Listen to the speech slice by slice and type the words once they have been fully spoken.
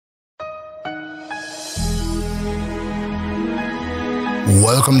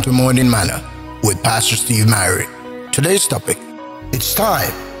Welcome to Morning Manna with Pastor Steve Myrie. Today's topic: it's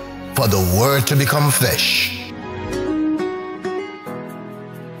time for the Word to become flesh.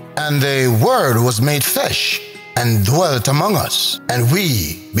 And the Word was made flesh and dwelt among us, and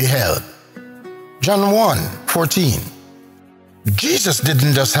we beheld. John 1:14. Jesus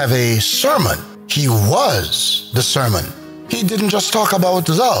didn't just have a sermon, he was the sermon. He didn't just talk about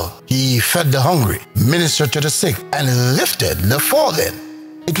love, he fed the hungry, ministered to the sick, and lifted the fallen.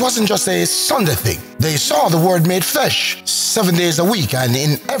 It wasn't just a Sunday thing. They saw the Word made flesh 7 days a week and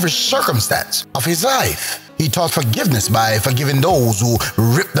in every circumstance of his life. He taught forgiveness by forgiving those who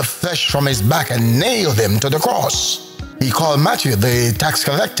ripped the flesh from his back and nailed him to the cross. He called Matthew the tax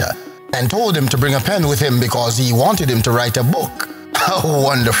collector and told him to bring a pen with him because he wanted him to write a book. How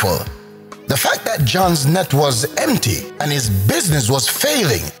wonderful! The fact that John's net was empty and his business was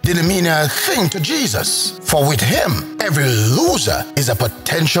failing didn't mean a thing to Jesus. For with him, every loser is a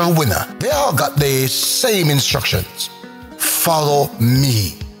potential winner. They all got the same instructions. Follow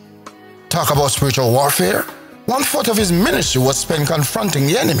me. Talk about spiritual warfare. 1/4 of his ministry was spent confronting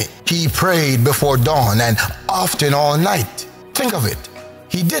the enemy. He prayed before dawn and often all night. Think of it.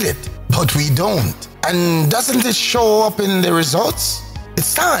 He did it, but we don't. And doesn't it show up in the results?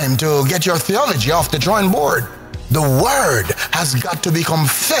 It's time to get your theology off the drawing board. The Word has got to become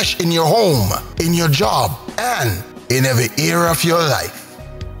flesh in your home, in your job, and in every area of your life.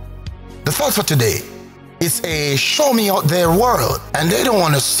 The thought for today: it's a show me out there world, and they don't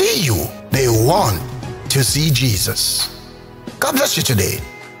want to see you. They want to see Jesus. God bless you today,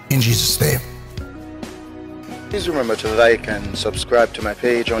 in Jesus' name. Please remember to like and subscribe to my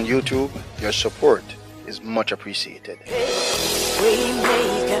page on YouTube. Your support is much appreciated.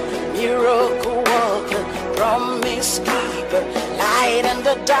 Waymaker, miracle worker, promise keeper, light in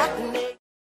the darkness.